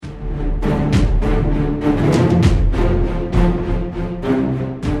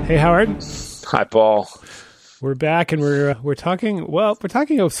Hey, Howard. Hi, Paul. We're back, and we're talking. Well, we're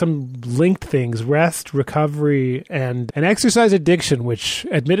talking of some linked things: rest, recovery, and exercise addiction. Which,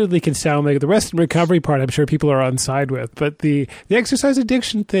 admittedly, can sound like the rest and recovery part. I'm sure people are on side with, but the exercise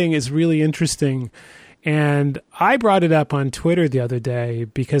addiction thing is really interesting. And I brought it up on Twitter the other day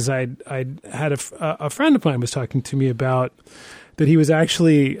because I had a friend of mine was talking to me about that he was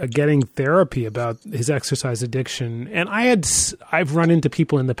actually getting therapy about his exercise addiction. And I've run into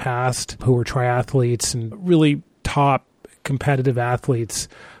people in the past who were triathletes and really top competitive athletes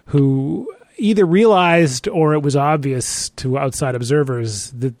who either realized or it was obvious to outside observers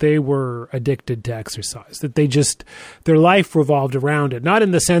that they were addicted to exercise, that their life revolved around it. Not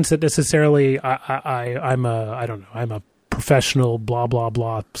in the sense that necessarily I'm a professional blah, blah,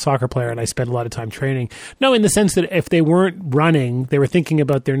 blah soccer player and I spend a lot of time training. No, in the sense that if they weren't running, they were thinking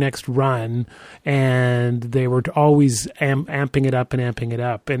about their next run and they were always amping it up and amping it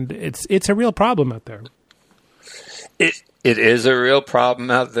up. And it's a real problem out there. It is a real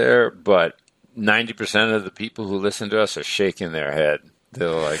problem out there, but 90% of the people who listen to us are shaking their head. They're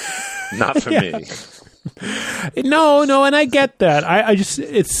like, not for me. No, and I get that.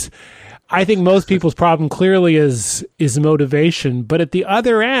 I think most people's problem clearly is motivation. But at the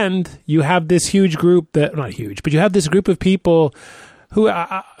other end, you have this huge group not huge, but you have this group of people who,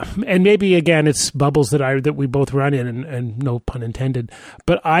 and maybe again, it's bubbles that we both run in, and no pun intended.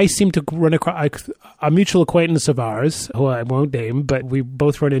 But I seem to run across a mutual acquaintance of ours, who I won't name, but we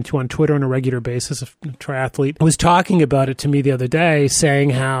both run into on Twitter on a regular basis. A triathlete was talking about it to me the other day,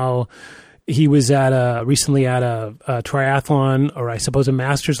 saying how he was recently at a triathlon, or I suppose a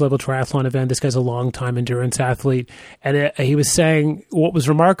master's level triathlon event. This guy's a long-time endurance athlete. And he was saying what was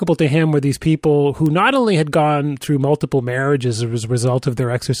remarkable to him were these people who not only had gone through multiple marriages as a result of their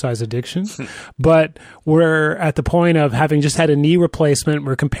exercise addiction, but were at the point of having just had a knee replacement.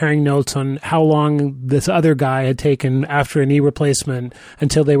 We're comparing notes on how long this other guy had taken after a knee replacement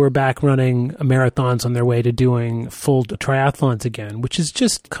until they were back running marathons on their way to doing full triathlons again, which is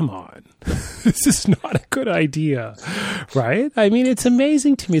just, come on. This is not a good idea, right? I mean, it's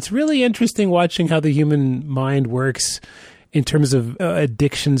amazing to me. It's really interesting watching how the human mind works in terms of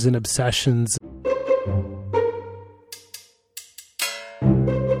addictions and obsessions.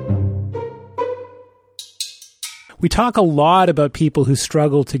 We talk a lot about people who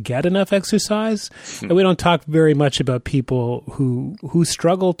struggle to get enough exercise, and we don't talk very much about people who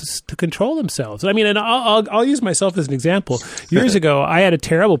struggle to control themselves. I mean, and I'll use myself as an example. Years ago, I had a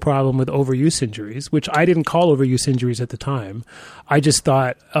terrible problem with overuse injuries, which I didn't call overuse injuries at the time. I just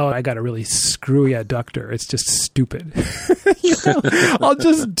thought, I got a really screwy adductor. It's just stupid. I'll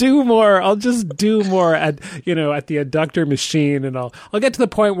just do more at the adductor machine, and I'll get to the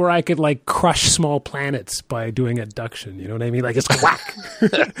point where I could like crush small planets by doing adduction. You know what I mean? Like it's whack.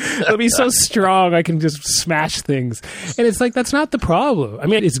 It'll be so strong I can just smash things. And it's like that's not the problem. I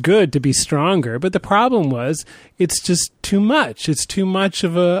mean, it's good to be stronger, but the problem was it's just too much. It's too much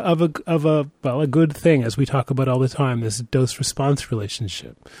of a good thing, as we talk about all the time. This dose-response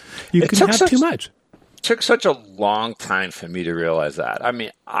relationship. You can have too much. It took such a long time for me to realize that. I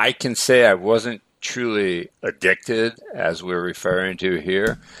mean, I can say I wasn't truly addicted, as we're referring to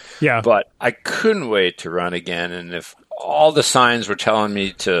here. Yeah. But I couldn't wait to run again. And if all the signs were telling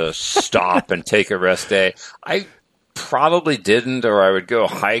me to stop and take a rest day, I probably didn't, or I would go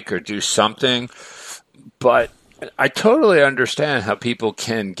hike or do something. But I totally understand how people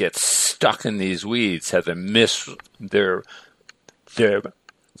can get stuck in these weeds, how they miss their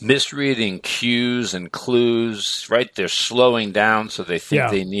misreading cues and clues, right? They're slowing down, so they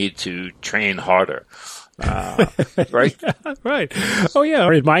think they need to train harder. Right? Yeah, right. Oh, yeah.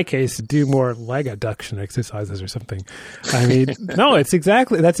 Or in my case, do more leg adduction exercises or something. I mean, no, that's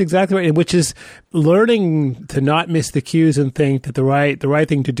exactly right. Which is learning to not miss the cues and think that the right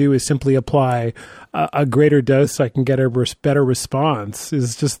thing to do is simply apply a greater dose so I can get a better response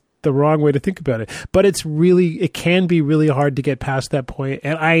is just the wrong way to think about it. But it can be really hard to get past that point.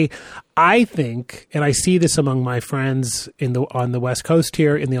 And I think, and I see this among my friends on the West Coast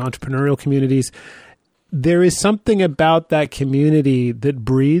here in the entrepreneurial communities, there is something about that community that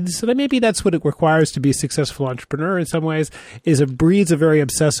breeds, and maybe that's what it requires to be a successful entrepreneur in some ways, is it breeds a very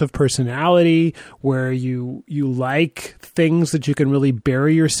obsessive personality where you like things that you can really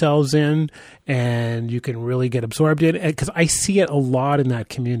bury yourselves in and you can really get absorbed in. Because I see it a lot in that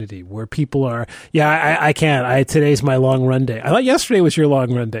community where people are, I can't. Today's my long run day. I thought yesterday was your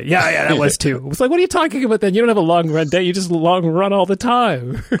long run day. Yeah, that was too. It was like, what are you talking about then? You don't have a long run day. You just long run all the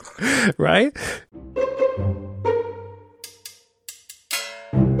time, right?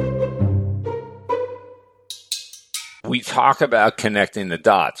 we talk about connecting the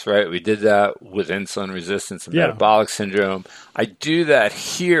dots, right? We did that with insulin resistance and metabolic syndrome. I do that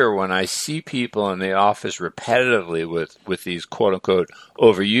here when I see people in the office repetitively with these quote unquote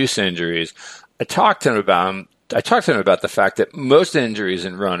overuse injuries. I talk to them about the fact that most injuries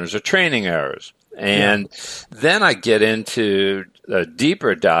in runners are training errors. And then I get into a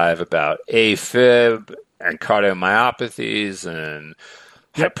deeper dive about AFib and cardiomyopathies and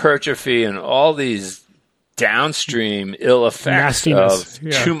hypertrophy and all these downstream ill effects of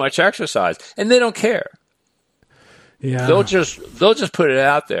too much exercise. And they don't care. Yeah. They'll just put it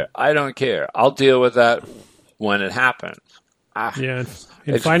out there. I don't care. I'll deal with that when it happens.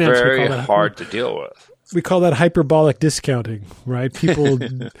 It's very hard to deal with. We call that hyperbolic discounting, right? People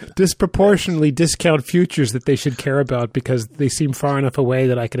disproportionately discount futures that they should care about because they seem far enough away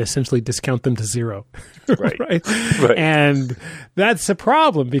that I can essentially discount them to zero. Right. And that's a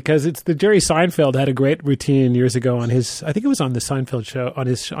problem because it's the Jerry Seinfeld had a great routine years ago on his, I think it was on the Seinfeld show, on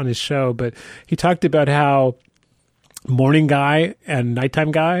his show, but he talked about how morning guy and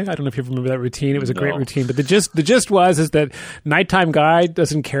nighttime guy. I don't know if you remember that routine. It was a great routine. But the gist is that nighttime guy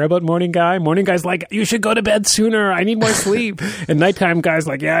doesn't care about morning guy. Morning guy's like, you should go to bed sooner. I need more sleep. And nighttime guy's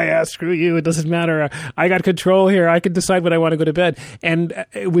like, yeah, screw you. It doesn't matter. I got control here. I can decide when I want to go to bed. And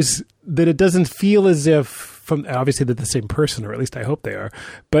it was that it doesn't feel as if obviously they're the same person, or at least I hope they are,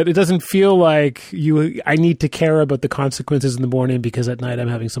 but it doesn't feel like I need to care about the consequences in the morning because at night I'm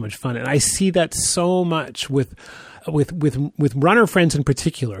having so much fun. And I see that so much with runner friends in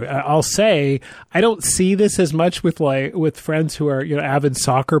particular. I'll say I don't see this as much with friends who are avid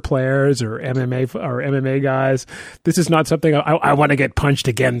soccer players or MMA guys. This is not something I want to get punched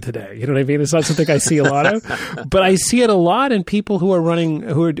again today. You know what I mean? It's not something I see a lot of, but I see it a lot in people who are running,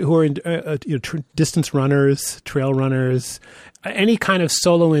 who are distance runners, trail runners, any kind of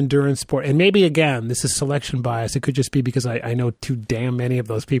solo endurance sport. And maybe, again, this is selection bias. It could just be because I know too damn many of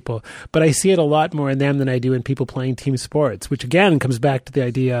those people. But I see it a lot more in them than I do in people playing team sports, which, again, comes back to the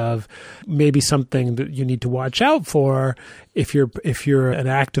idea of maybe something that you need to watch out for if you're an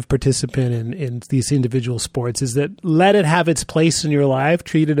active participant in these individual sports, is that let it have its place in your life,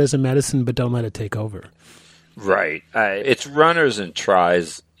 treat it as a medicine, but don't let it take over. Right. It's runners and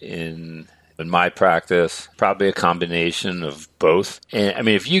tries in my practice, probably a combination of both. And I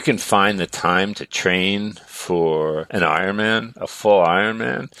mean, if you can find the time to train for an Ironman, a full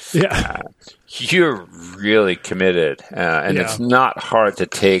Ironman, you're really committed. And it's not hard to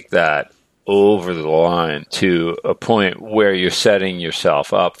take that over the line to a point where you're setting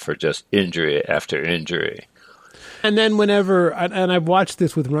yourself up for just injury after injury. And then and I've watched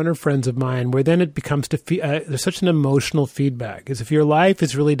this with runner friends of mine, where then it becomes there's such an emotional feedback. Is if your life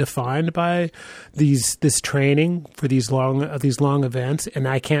is really defined by this training for these long events, and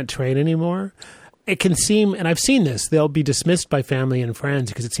I can't train anymore. It can seem, and I've seen this, they'll be dismissed by family and friends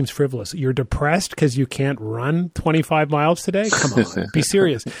because it seems frivolous. You're depressed because you can't run 25 miles today? Come on, be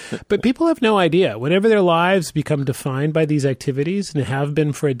serious. But people have no idea. Whenever their lives become defined by these activities, and have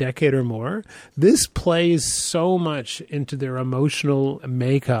been for a decade or more, this plays so much into their emotional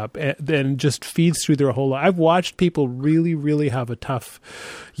makeup and just feeds through their whole life. I've watched people really, really have a tough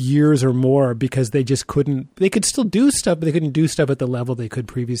years or more because they just they could still do stuff, but they couldn't do stuff at the level they could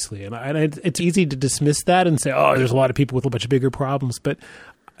previously. And it's easy to dismiss that and say, oh, there's a lot of people with a bunch of bigger problems. But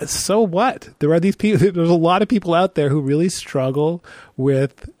so what? There are these people, there's a lot of people out there who really struggle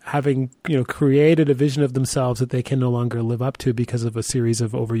with having, created a vision of themselves that they can no longer live up to because of a series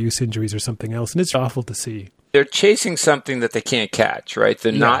of overuse injuries or something else. And it's awful to see. They're chasing something that they can't catch, right?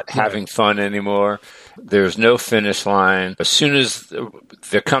 They're not having fun anymore. There's no finish line. As soon as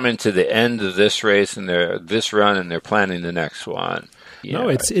they're coming to the end of this race and this run and they're planning the next one. No,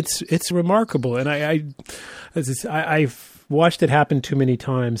 it's remarkable. And I've watched it happen too many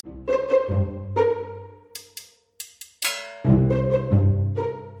times.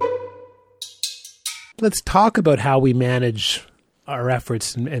 Let's talk about how we manage our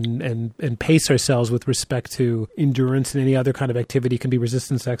efforts and pace ourselves with respect to endurance and any other kind of activity. Can be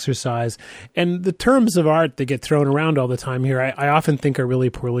resistance exercise. And the terms of art that get thrown around all the time here, I often think are really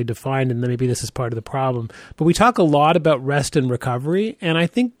poorly defined, and maybe this is part of the problem. But we talk a lot about rest and recovery, and I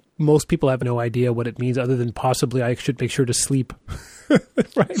think most people have no idea what it means other than possibly I should make sure to sleep.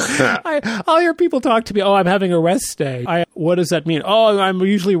 Right? I'll hear people talk to me, I'm having a rest day. What does that mean? I'm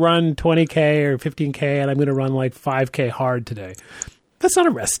usually run 20K or 15K and I'm going to run like 5K hard today. That's not a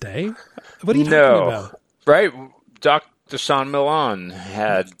rest day. What are you talking about? Right? Dr. Sean Milan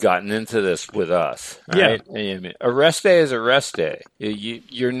had gotten into this with us. Right? Yeah. A rest day is a rest day.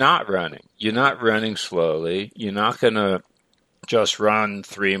 You're not running. You're not running slowly. You're not going to just run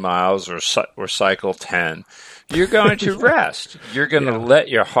 3 miles or cycle 10. You're going to rest. You're going to let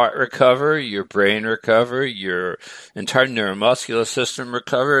your heart recover, your brain recover, your entire neuromuscular system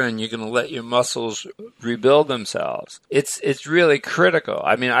recover, and you're going to let your muscles rebuild themselves. It's really critical.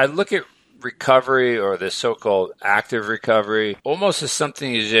 I mean, I look at recovery, or the so-called active recovery, almost as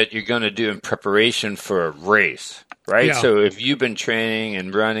something that you're going to do in preparation for a race, right? Yeah. So if you've been training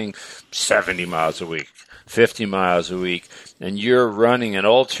and running 70 miles a week, 50 miles a week, and you're running an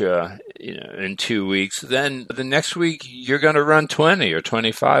ultra, in 2 weeks, then the next week you're going to run 20 or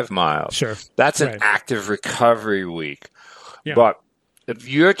 25 miles. Sure. That's an active recovery week. Yeah. But if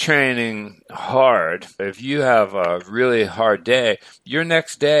you're training hard, if you have a really hard day, your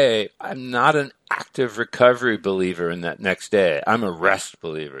next day, I'm not an active recovery believer in that next day. I'm a rest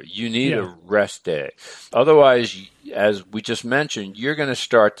believer. You need a rest day. Otherwise, as we just mentioned, you're going to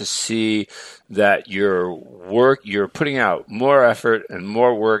start to see that you're putting out more effort and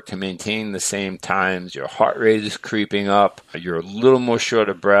more work to maintain the same times. Your heart rate is creeping up. You're a little more short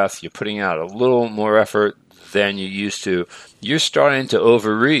of breath. You're putting out a little more effort than you used to. You're starting to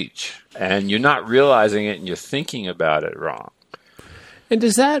overreach, and you're not realizing it, and you're thinking about it wrong. And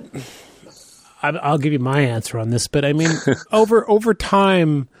does that... I'll give you my answer on this, but I mean, over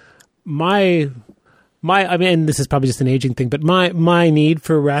time, I mean, this is probably just an aging thing, but my need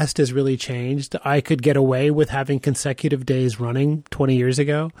for rest has really changed. I could get away with having consecutive days running 20 years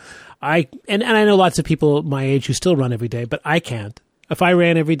ago. And I know lots of people my age who still run every day, but I can't. If I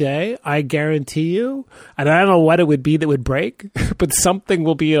ran every day, I guarantee you, and I don't know what it would be that would break, but something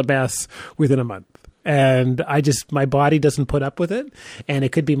will be a mess within a month. And my body doesn't put up with it. And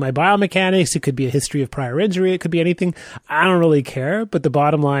it could be my biomechanics. It could be a history of prior injury. It could be anything. I don't really care. But the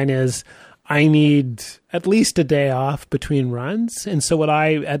bottom line is I need at least a day off between runs. And so what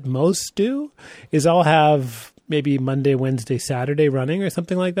I at most do is I'll have maybe Monday, Wednesday, Saturday running or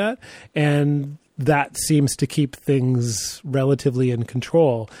something like that. And that seems to keep things relatively in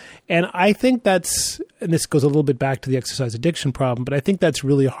control. And I think and this goes a little bit back to the exercise addiction problem, but I think that's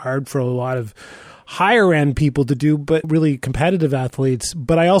really hard for a lot of higher end people to do, but really competitive athletes.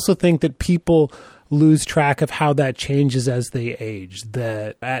 But I also think that people lose track of how that changes as they age.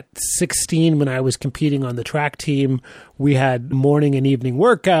 That at 16, when I was competing on the track team, we had morning and evening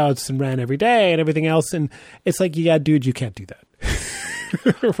workouts and ran every day and everything else. And it's like, yeah, dude, you can't do that.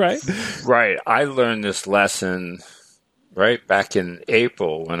 Right? Right. I learned this lesson right back in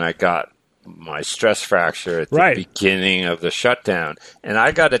April when I got my stress fracture at the beginning of the shutdown. And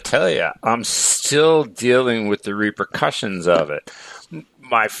I got to tell you, I'm still dealing with the repercussions of it.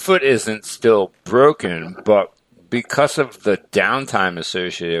 My foot isn't still broken, but because of the downtime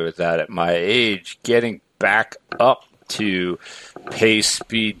associated with that at my age, getting back up to pace,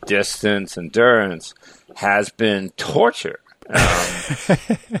 speed, distance, endurance has been torture.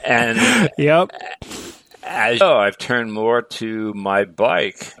 And as you know, I've turned more to my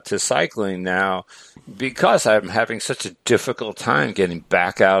bike, to cycling now, because I'm having such a difficult time getting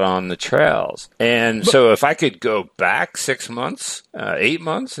back out on the trails. And so if I could go back 6 months, 8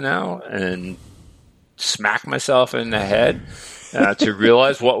 months now, and smack myself in the head to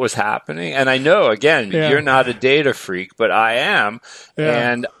realize what was happening. And I know, again, you're not a data freak, but I am.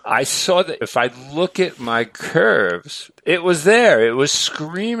 Yeah. And I saw that if I look at my curves, it was there. It was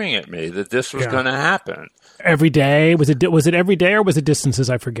screaming at me that this was going to happen. Every day? Was it every day, or was it distances?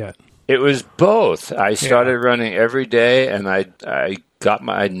 I forget. It was both. I started running every day, and I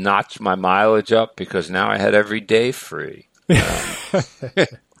notched my mileage up because now I had every day free.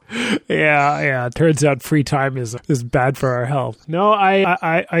 Yeah. It turns out free time is bad for our health. No,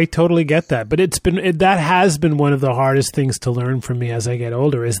 I totally get that. But that has been one of the hardest things to learn from me as I get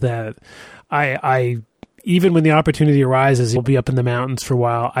older, is that I even when the opportunity arises, we'll be up in the mountains for a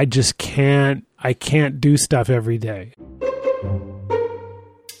while. I can't do stuff every day.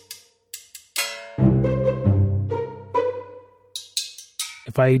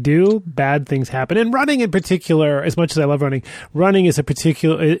 If I do, bad things happen. And running in particular, as much as I love running is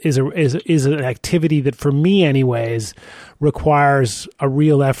is an activity that, for me anyways, requires a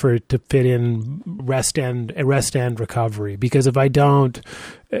real effort to fit in rest and recovery. Because if I don't,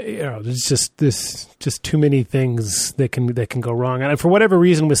 there's just too many things that can go wrong. And for whatever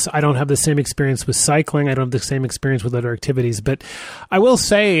reason, I don't have the same experience with cycling. I don't have the same experience with other activities. But I will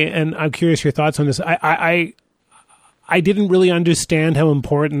say, and I'm curious your thoughts on this, I didn't really understand how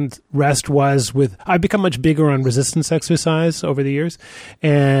important rest was I've become much bigger on resistance exercise over the years.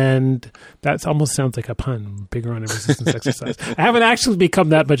 And that almost sounds like a pun, bigger on a resistance exercise. I haven't actually become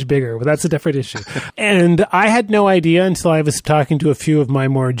that much bigger, but that's a different issue. And I had no idea until I was talking to a few of my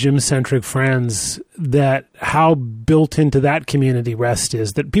more gym-centric friends that how built into that community rest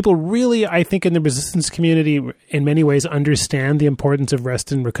is, that people really, I think, in the resistance community in many ways understand the importance of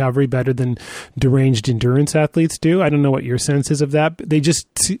rest and recovery better than deranged endurance athletes do. I don't know what your sense is of that. They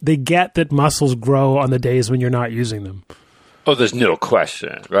get that muscles grow on the days when you're not using them. Oh, there's no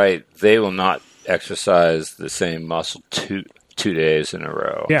question, right? They will not exercise the same muscle two days in a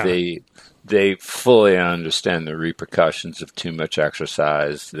row. Yeah. They fully understand the repercussions of too much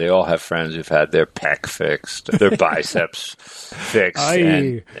exercise. They all have friends who've had their pec fixed, their biceps fixed,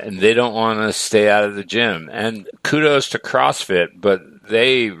 and they don't want to stay out of the gym. And kudos to CrossFit, but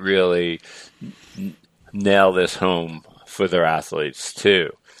they really nail this home for their athletes too.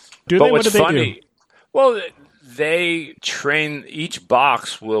 What do they do? Well, they train, each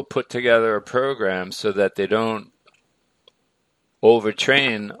box will put together a program so that they don't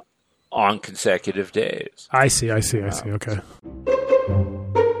overtrain on consecutive days. I see. Okay.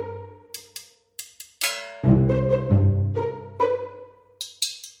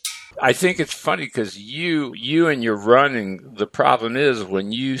 I think it's funny because you and your running, the problem is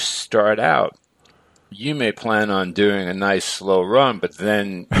when you start out, you may plan on doing a nice slow run, but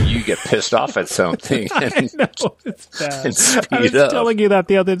then you get pissed off at something and, I know, it's bad. and speed I was up. telling you that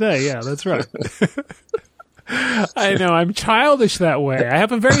the other day. Yeah, that's right. I know, I'm childish that way. I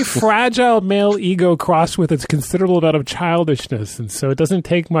have a very fragile male ego crossed with a considerable amount of childishness, and so it doesn't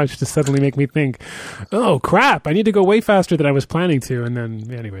take much to suddenly make me think, oh, crap, I need to go way faster than I was planning to, and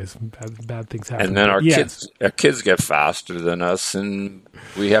then, anyways, bad things happen. And then our kids get faster than us, and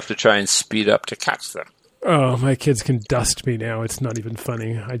we have to try and speed up to catch them. Oh, my kids can dust me now. It's not even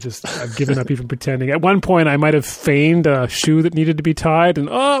funny. I've given up even pretending. At one point, I might have feigned a shoe that needed to be tied, and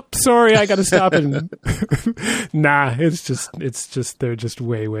sorry, I got to stop it. Nah, it's just they're just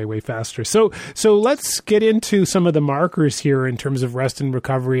way, way, way faster. So let's get into some of the markers here in terms of rest and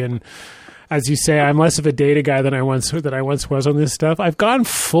recovery. And as you say, I'm less of a data guy than I once was on this stuff. I've gone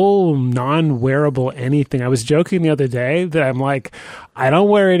full non-wearable anything. I was joking the other day that I'm like, I don't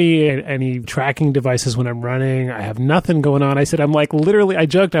wear any tracking devices when I'm running. I have nothing going on. I said, I'm like, literally, I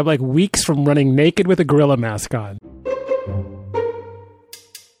joked, I'm like weeks from running naked with a gorilla mask on.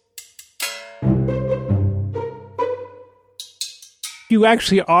 You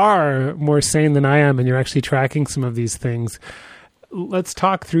actually are more sane than I am, and you're actually tracking some of these things. Let's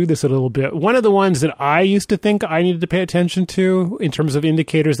talk through this a little bit. One of the ones that I used to think I needed to pay attention to in terms of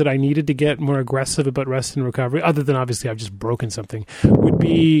indicators that I needed to get more aggressive about rest and recovery, other than obviously I've just broken something, would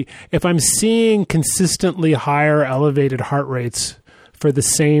be if I'm seeing consistently higher elevated heart rates for the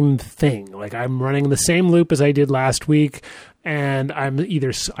same thing. Like I'm running the same loop as I did last week, and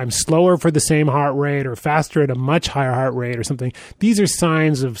I'm slower for the same heart rate or faster at a much higher heart rate or something. These are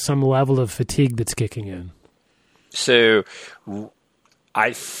signs of some level of fatigue that's kicking in. So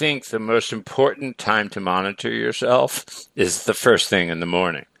I think the most important time to monitor yourself is the first thing in the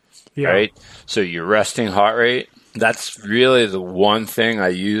morning, right? So your resting heart rate, that's really the one thing I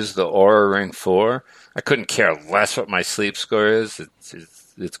use the Oura Ring for. I couldn't care less what my sleep score is.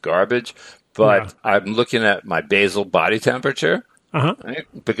 It's garbage. But I'm looking at my basal body temperature, right?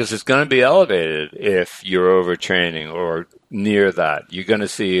 Because it's going to be elevated if you're overtraining or near that. You're going to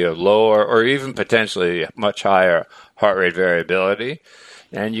see a lower or even potentially much higher heart rate variability,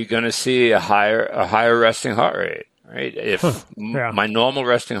 and you're going to see a higher resting heart rate. Right? If my normal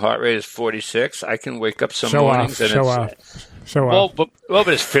resting heart rate is 46, I can wake up some mornings and show off. But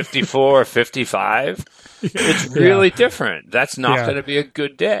it's 54 or 55. It's really different. That's not going to be a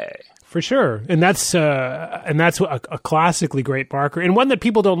good day. For sure. And that's a classically great marker, and one that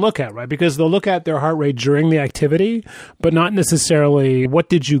people don't look at, right? Because they'll look at their heart rate during the activity, but not necessarily what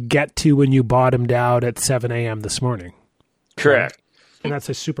did you get to when you bottomed out at 7 a.m. this morning. Correct. Right? And that's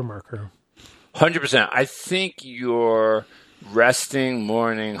a super marker. 100%. I think your resting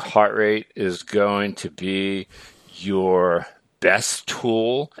morning heart rate is going to be your best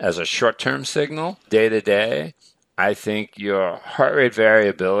tool as a short-term signal day to day. I think your heart rate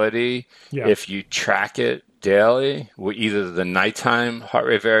variability, if you track it daily, either the nighttime heart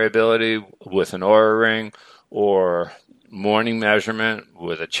rate variability with an Oura Ring or morning measurement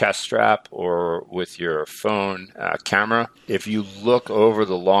with a chest strap or with your phone camera, if you look over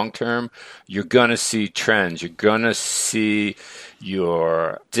the long term, you're going to see trends. You're going to see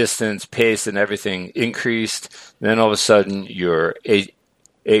your distance, pace, and everything increased. Then all of a sudden, your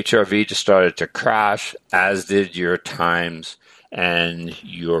HRV just started to crash, as did your times and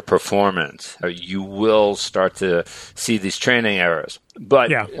your performance. You will start to see these training errors.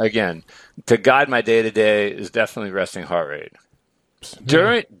 But again, to guide my day-to-day is definitely resting heart rate.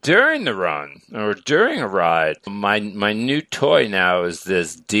 During the run or during a ride, my new toy now is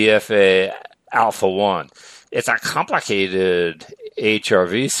this DFA alpha 1. It's a complicated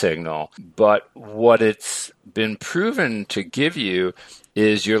HRV signal, but what it's been proven to give you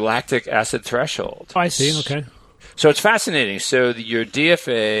is your lactic acid threshold. Oh, I see. Okay. So it's fascinating. So your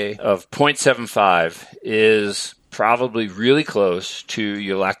DFA of 0.75 is probably really close to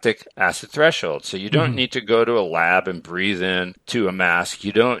your lactic acid threshold. So you don't need to go to a lab and breathe in to a mask.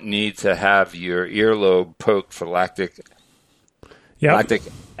 You don't need to have your earlobe poked for lactic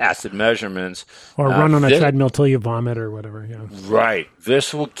acid measurements. Or run on a treadmill till you vomit or whatever. Yeah. Right.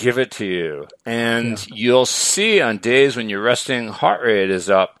 This will give it to you. And you'll see on days when your resting heart rate is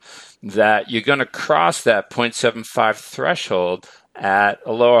up that you're going to cross that 0.75 threshold at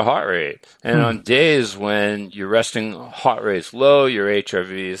a lower heart rate. And on days when your resting heart rate is low, your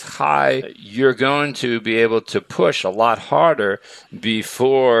HRV is high, you're going to be able to push a lot harder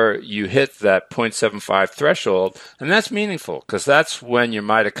before you hit that 0.75 threshold. And that's meaningful because that's when your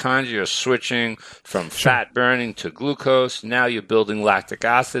mitochondria are switching from fat burning to glucose. Now you're building lactic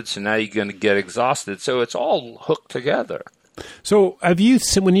acid, so now you're going to get exhausted. So it's all hooked together. So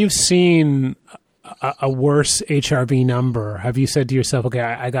when you've seen a worse HRV number, have you said to yourself, "Okay,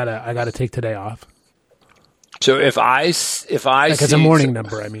 I gotta take today off"? So if I like as a morning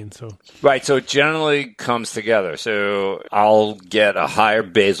number, I mean, so right. So it generally comes together. So I'll get a higher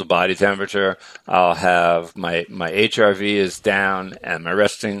basal body temperature. I'll have my HRV is down and my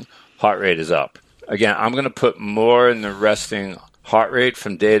resting heart rate is up. Again, I'm going to put more in the resting heart rate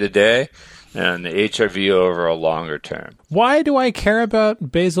from day to day and the HRV over a longer term. Why do I care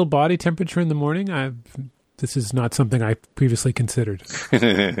about basal body temperature in the morning? This is not something I previously considered.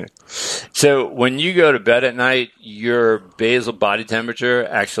 So when you go to bed at night, your basal body temperature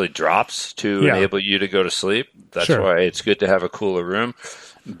actually drops to enable you to go to sleep. That's why it's good to have a cooler room.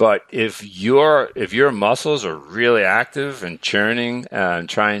 But if your muscles are really active and churning and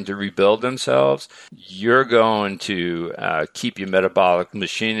trying to rebuild themselves, you're going to keep your metabolic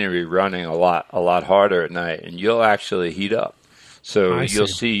machinery running a lot harder at night, and you'll actually heat up. So you'll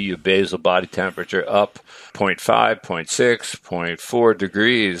see your basal body temperature up 0.5, 0.6, 0.4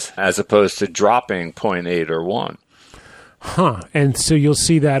 degrees as opposed to dropping 0.8 or 1. Huh. And so you'll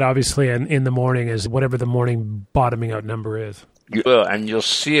see that obviously in the morning as whatever the morning bottoming out number is. You will, and you'll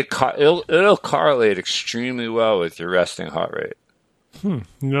see it'll correlate extremely well with your resting heart rate.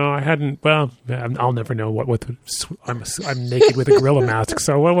 No, I hadn't. Well, I'll never know I'm naked with a gorilla mask,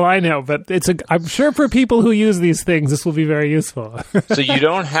 so what will I know? But I'm sure for people who use these things, this will be very useful. So you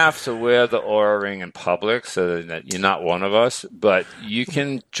don't have to wear the Oura Ring in public, so that you're not one of us. But you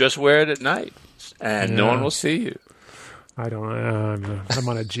can just wear it at night, and no one will see you. I don't.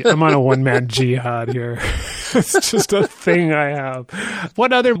 I'm on a one-man jihad here. It's just a thing I have.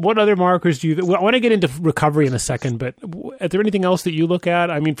 What other markers do you? I want to get into recovery in a second, but is there anything else that you look at?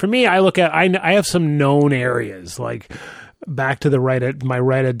 I mean, for me, I have some known areas like back to the right. My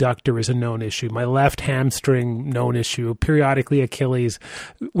right adductor is a known issue. My left hamstring, known issue. Periodically Achilles.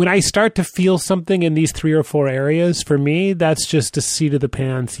 When I start to feel something in these 3 or 4 areas, for me, that's just a seat of the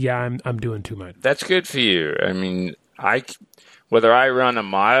pants. Yeah, I'm doing too much. That's good for you. I mean, whether I run a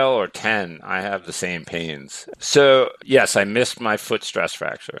mile or 10, I have the same pains. So yes, I missed my foot stress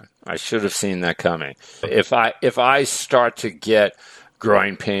fracture. I should have seen that coming. If I start to get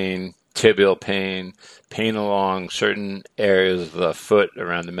groin pain, tibial pain along certain areas of the foot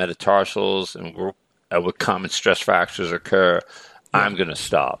around the metatarsals, and where common stress fractures occur, I'm going to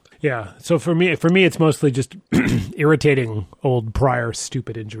stop. Yeah. So for me, it's mostly just irritating old prior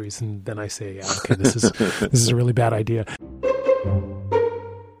stupid injuries, and then I say, yeah, okay, this is a really bad idea.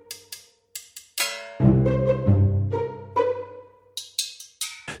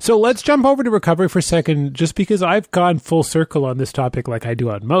 So let's jump over to recovery for a second, just because I've gone full circle on this topic like I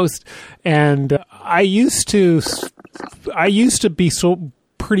do on most. And I used to be so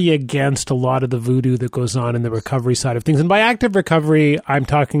pretty against a lot of the voodoo that goes on in the recovery side of things. And by active recovery, I'm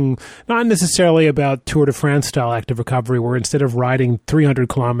talking not necessarily about Tour de France style active recovery, where instead of riding 300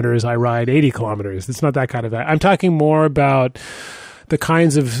 kilometers, I ride 80 kilometers. It's not that kind of that. I'm talking more about the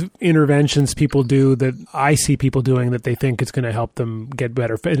kinds of interventions people do that I see people doing that they think it's going to help them get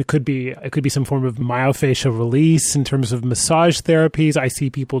better. It could be some form of myofascial release in terms of massage therapies. I see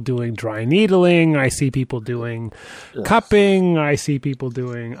people doing dry needling. I see people doing cupping. I see people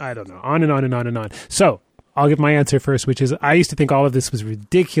doing, I don't know, on and on and on and on. So I'll give my answer first, which is I used to think all of this was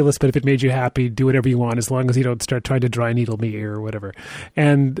ridiculous, but if it made you happy, do whatever you want as long as you don't start trying to dry needle me or whatever.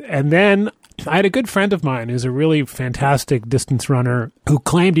 And then I had a good friend of mine who's a really fantastic distance runner who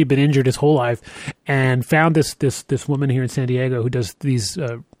claimed he'd been injured his whole life and found this woman here in San Diego who does these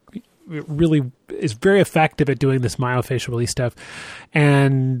really is very effective at doing this myofascial release stuff,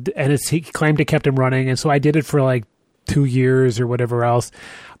 and he claimed it kept him running, and so I did it for like 2 years or whatever else.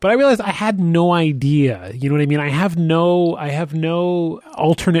 But I realized I had no idea. You know what I mean? I have no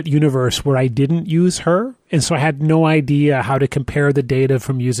alternate universe where I didn't use her. And so I had no idea how to compare the data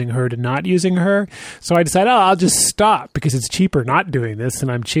from using her to not using her. So I decided, I'll just stop because it's cheaper not doing this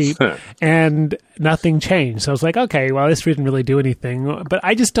and I'm cheap. And nothing changed. So I was like, okay, well, this didn't really do anything. But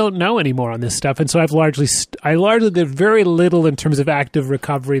I just don't know anymore on this stuff. And so I largely did very little in terms of active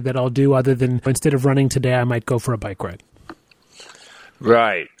recovery that I'll do other than instead of running today, I might go for a bike ride.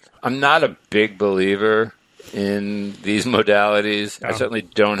 Right. I'm not a big believer in these modalities. I certainly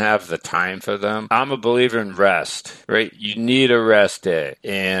don't have the time for them. I'm a believer in rest, right? You need a rest day.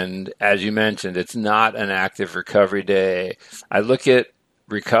 And as you mentioned, it's not an active recovery day. I look at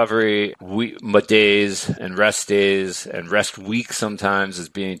recovery days and rest weeks sometimes as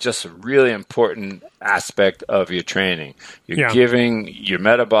being just a really important aspect of your training. You're giving your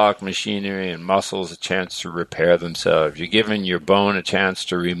metabolic machinery and muscles a chance to repair themselves. You're giving your bone a chance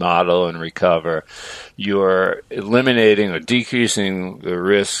to remodel and recover. You're eliminating or decreasing the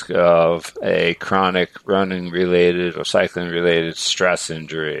risk of a chronic running-related or cycling-related stress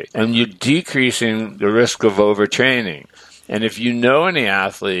injury. And you're decreasing the risk of overtraining. And if you know any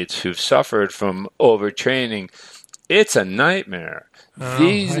athletes who've suffered from overtraining, it's a nightmare.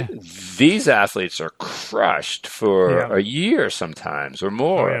 These athletes are crushed for a year sometimes or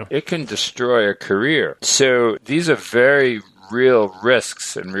more. It can destroy a career. So these are very real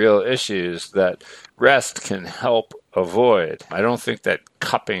risks and real issues that rest can help avoid. I don't think that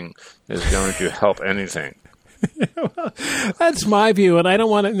cupping is going to help anything. Well, that's my view, and I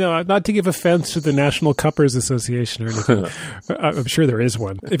don't want to, not to give offense to the National Cuppers Association or anything. I'm sure there is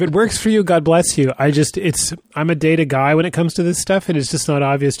one. If it works for you, God bless you. I'm a data guy when it comes to this stuff, and it's just not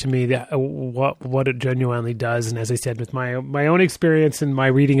obvious to me that what it genuinely does. And as I said, with my own experience and my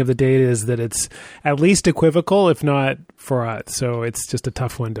reading of the data is that it's at least equivocal, if not for so it's just a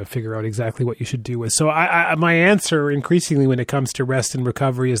tough one to figure out exactly what you should do with. So my answer increasingly when it comes to rest and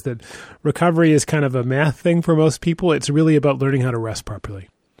recovery is that recovery is kind of a math thing for most people. It's really about learning how to rest properly.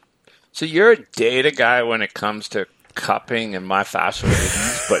 So you're a data guy when it comes to cupping and myofascial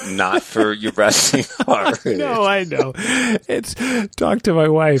release, but not for your resting heart rate. No, I know. Talk to my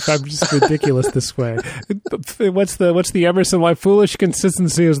wife. I'm just ridiculous this way. What's the Emerson line? Foolish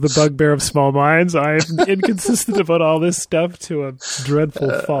consistency is the bugbear of small minds. I'm inconsistent about all this stuff to a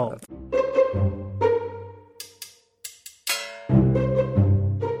dreadful fault.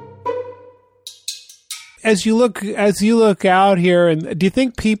 As you look out here, and do you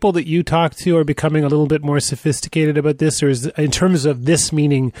think people that you talk to are becoming a little bit more sophisticated about this, or is in terms of this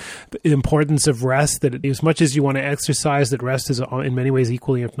meaning the importance of rest, that as much as you want to exercise, that rest is in many ways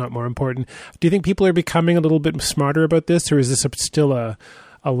equally, if not more important? Do you think people are becoming a little bit smarter about this, or is this still a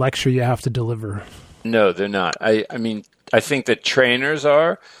lecture you have to deliver? No, they're not. I mean, I think that trainers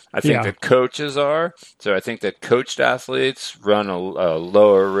are. I think that coaches are. So I think that coached athletes run a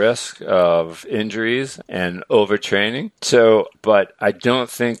lower risk of injuries and overtraining. So, but I don't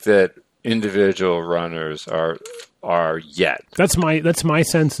think that individual runners are yet. That's my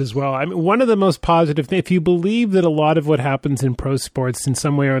sense as well. I mean, one of the most positive things, if you believe that a lot of what happens in pro sports in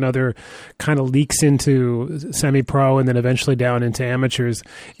some way or another kind of leaks into semi-pro and then eventually down into amateurs,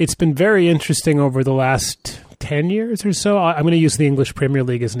 it's been very interesting over the last 10 years or so. I'm going to use the English Premier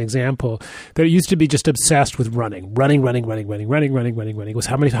League as an example. That it used to be just obsessed with running. It was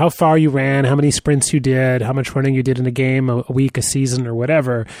how far you ran, how many sprints you did, how much running you did in a game, a week, a season, or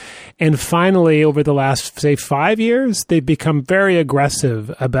whatever. And finally, over the last, say, 5 years, they've become very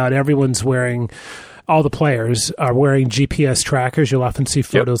aggressive about everyone's wearing. All the players are wearing GPS trackers. You'll often see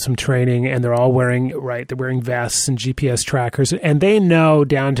photos from training, and they're all wearing vests and GPS trackers, and they know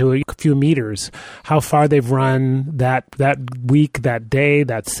down to a few meters how far they've run that week, that day,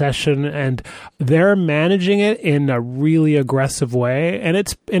 that session, and they're managing it in a really aggressive way, and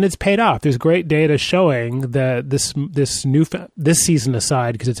it's paid off. There's great data showing that this season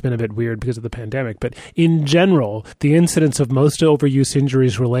aside, because it's been a bit weird because of the pandemic, but in general, the incidence of most overuse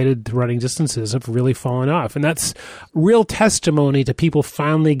injuries related to running distances have really fallen off. And that's real testimony to people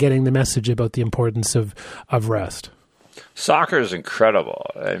finally getting the message about the importance of rest. Soccer is incredible.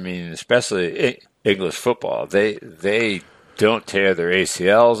 I mean, especially English football. They don't tear their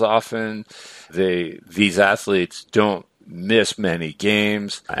ACLs often. These athletes don't miss many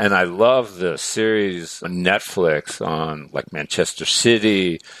games. And I love the series on Netflix on like Manchester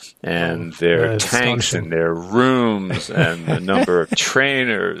City and their tanks and their rooms and the number of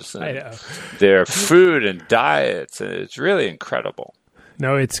trainers and their food and diets. And it's really incredible.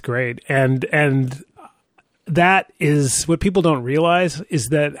 No, it's great. And that is what people don't realize is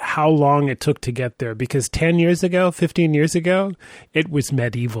that how long it took to get there, because 10 years ago, 15 years ago, it was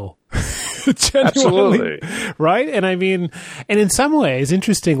medieval. Absolutely. Right? And I mean, and in some ways,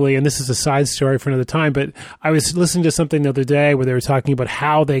 interestingly, and this is a side story for another time, but I was listening to something the other day where they were talking about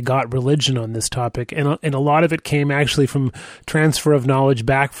how they got religion on this topic. And a lot of it came actually from transfer of knowledge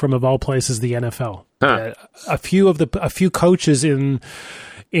back from, of all places, the NFL. Huh. A few coaches in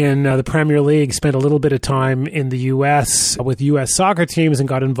the Premier League spent a little bit of time in the U.S. with U.S. soccer teams and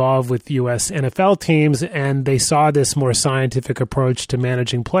got involved with U.S. NFL teams, and they saw this more scientific approach to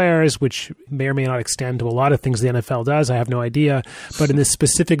managing players, which may or may not extend to a lot of things the NFL does. I have no idea. But in this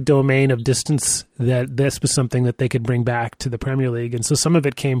specific domain of distance, that this was something that they could bring back to the Premier League. And so some of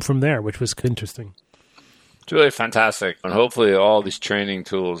it came from there, which was interesting. It's really fantastic. And hopefully all these training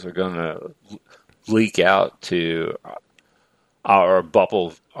tools are going to leak out to our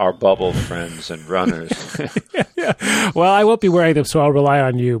bubble friends and runners. Yeah. Well, I won't be wearing them, so I'll rely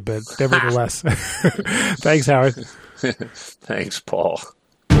on you, but nevertheless. Thanks, Howard. Thanks, Paul.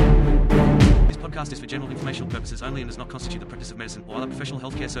 This podcast is for general informational purposes only and does not constitute the practice of medicine or other professional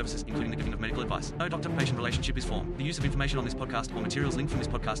healthcare services, including the giving of medical advice. No doctor-patient relationship is formed. The use of information on this podcast or materials linked from this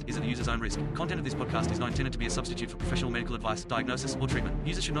podcast is at the user's own risk. Content of this podcast is not intended to be a substitute for professional medical advice, diagnosis, or treatment.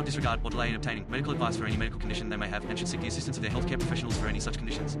 Users should not disregard or delay in obtaining medical advice for any medical condition they may have and should seek the assistance of their healthcare professionals for any such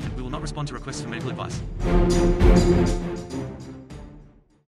conditions. And we will not respond to requests for medical advice.